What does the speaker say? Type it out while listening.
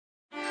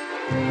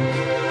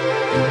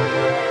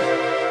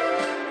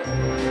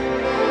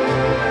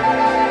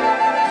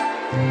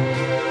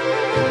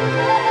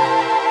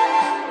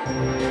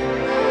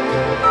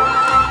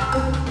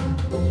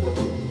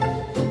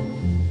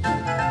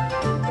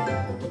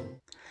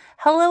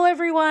Hello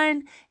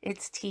everyone,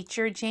 it's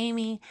Teacher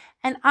Jamie,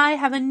 and I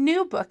have a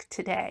new book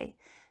today.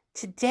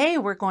 Today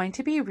we're going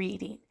to be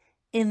reading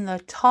In the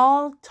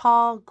Tall,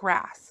 Tall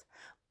Grass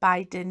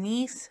by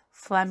Denise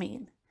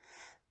Fleming.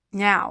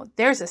 Now,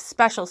 there's a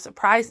special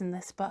surprise in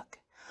this book.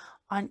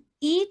 On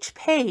each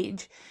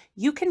page,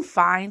 you can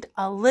find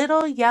a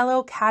little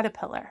yellow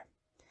caterpillar.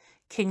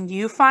 Can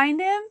you find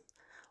him?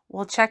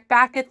 We'll check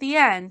back at the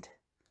end.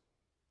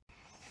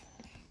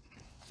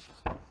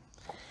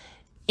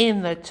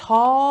 In the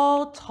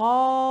tall,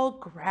 tall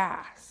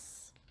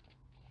grass.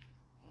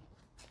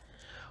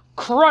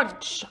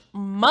 Crunch,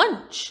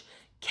 munch,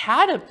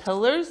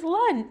 caterpillar's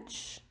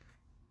lunch.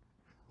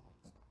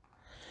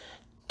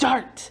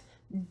 Dart,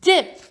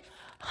 dip,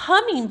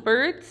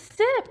 hummingbird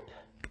sip.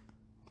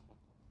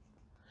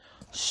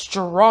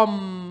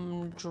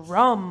 Strum,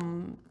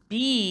 drum,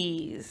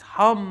 bees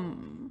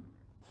hum.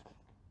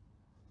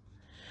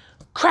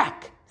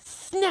 Crack,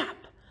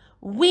 snap,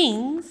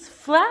 wings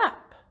flap.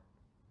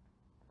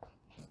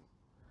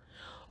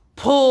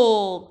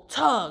 Pull,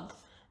 tug,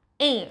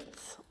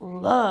 ants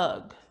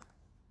lug.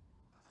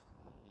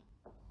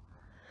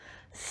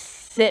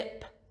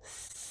 Sip,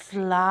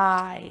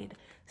 slide,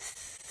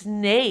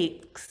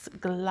 snakes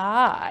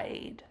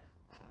glide.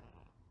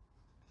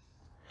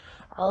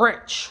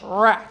 Rich,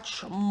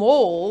 ratch,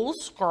 mole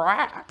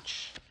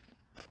scratch.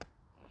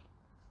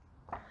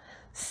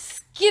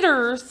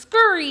 Skitter,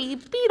 scurry,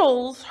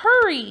 beetles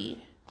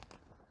hurry.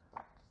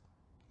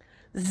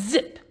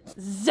 Zip,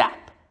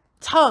 zap,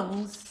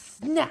 tongues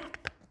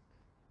snap.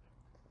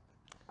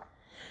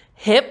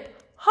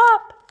 Hip,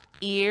 hop,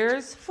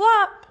 ears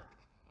flop.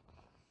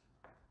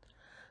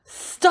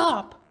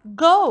 Stop,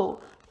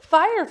 go,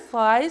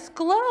 fireflies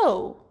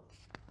glow.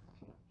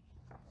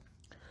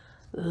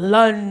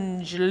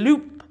 Lunge,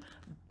 loop,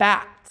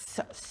 bats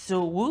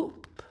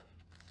swoop.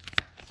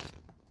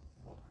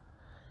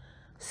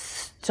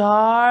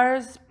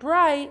 Stars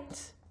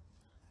bright,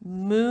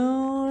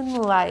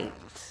 moonlight.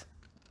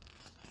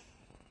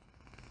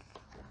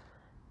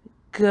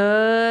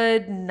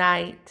 Good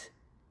night,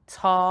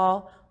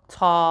 tall,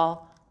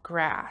 tall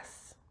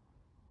grass.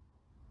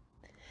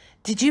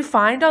 Did you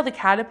find all the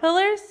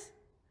caterpillars?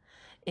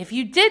 If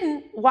you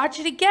didn't, watch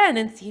it again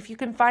and see if you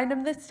can find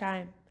them this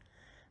time.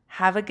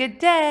 Have a good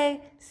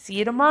day. See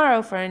you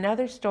tomorrow for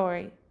another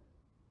story.